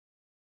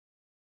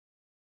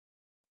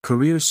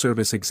Career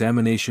Service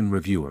Examination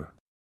Reviewer.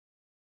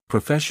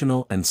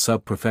 Professional and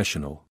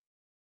sub-professional.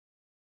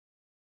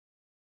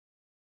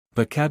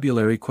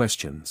 Vocabulary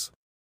questions.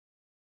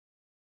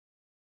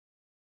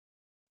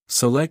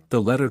 Select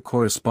the letter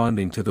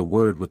corresponding to the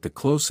word with the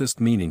closest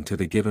meaning to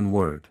the given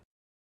word.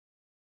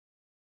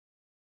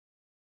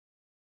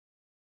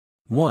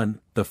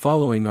 1. The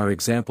following are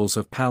examples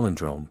of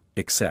palindrome,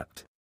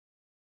 except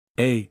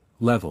A.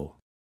 Level,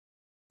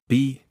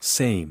 B.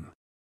 Same,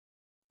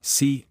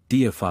 C.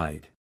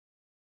 Deified,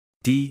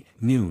 D.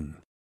 Noon,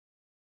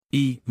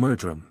 E.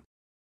 Murdrum.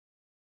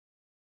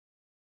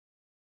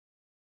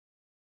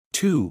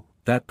 2.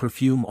 That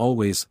perfume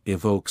always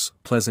evokes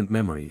pleasant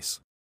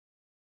memories.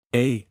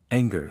 A.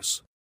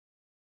 Angers,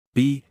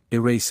 B.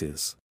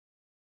 Erases,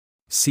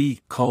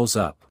 C. Calls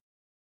up,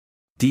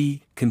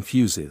 D.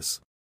 Confuses.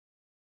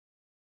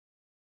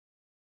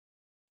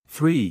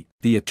 3.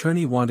 The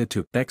attorney wanted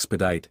to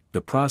expedite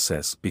the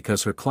process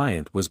because her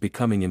client was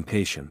becoming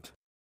impatient.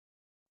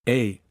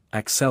 A.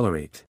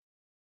 Accelerate,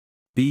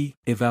 B.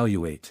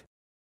 Evaluate,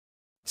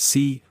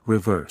 C.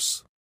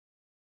 Reverse,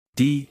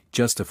 D.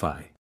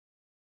 Justify.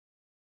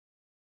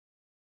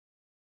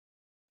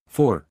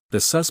 4. The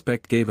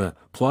suspect gave a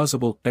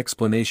plausible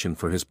explanation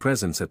for his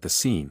presence at the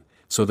scene,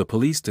 so the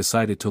police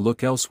decided to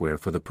look elsewhere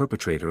for the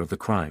perpetrator of the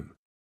crime.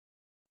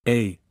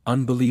 A.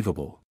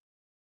 Unbelievable,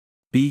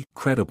 B.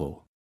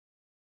 Credible,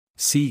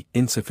 C.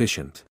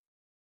 Insufficient,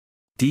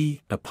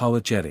 D.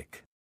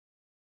 Apologetic.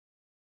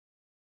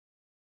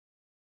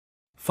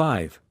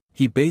 5.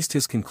 He based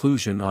his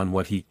conclusion on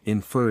what he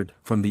inferred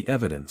from the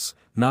evidence,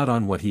 not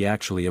on what he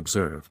actually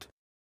observed.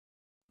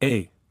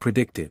 A.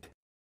 Predicted,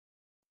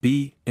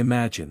 B.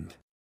 Imagined,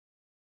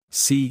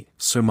 C.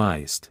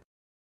 Surmised,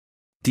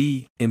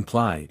 D.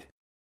 Implied.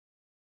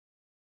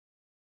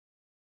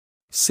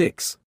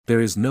 6.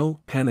 There is no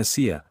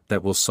panacea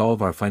that will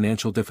solve our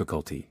financial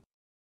difficulty.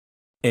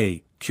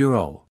 A.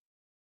 Cure-all,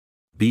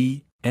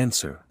 B.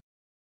 Answer,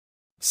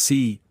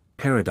 C.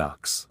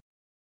 Paradox,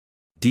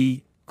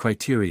 D.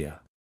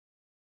 Criteria.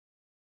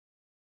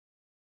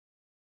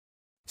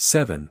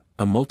 7.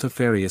 A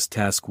multifarious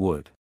task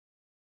would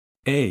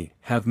A.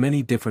 Have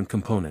many different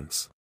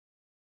components,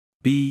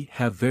 B.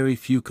 Have very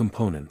few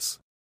components,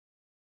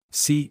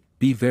 C.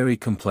 Be very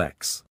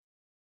complex,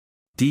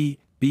 D.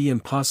 Be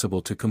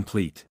impossible to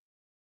complete.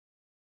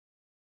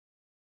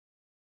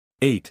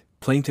 8.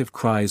 Plaintive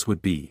cries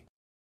would be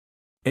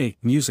A.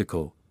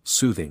 Musical,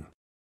 soothing,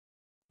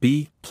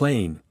 B.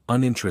 Plain,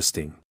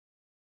 uninteresting,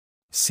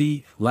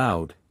 C.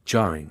 Loud,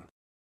 jarring,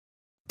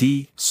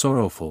 D.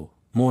 Sorrowful,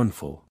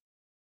 mournful.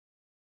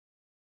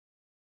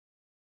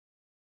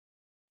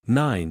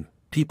 9.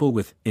 People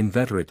with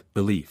inveterate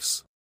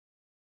beliefs.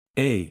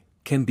 A.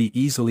 Can be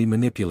easily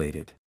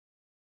manipulated,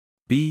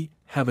 B.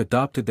 Have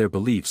adopted their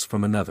beliefs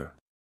from another,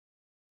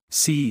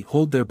 C.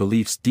 Hold their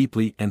beliefs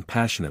deeply and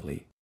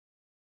passionately,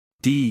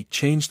 D.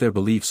 Change their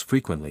beliefs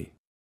frequently.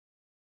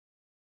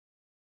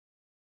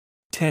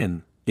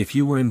 10. If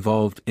you were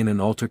involved in an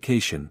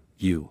altercation,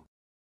 you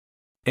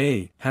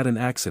A. Had an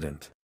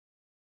accident,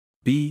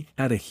 B.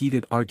 Had a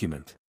heated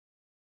argument,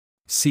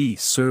 C.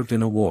 Served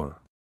in a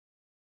war,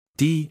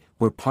 D.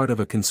 Were part of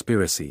a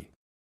conspiracy.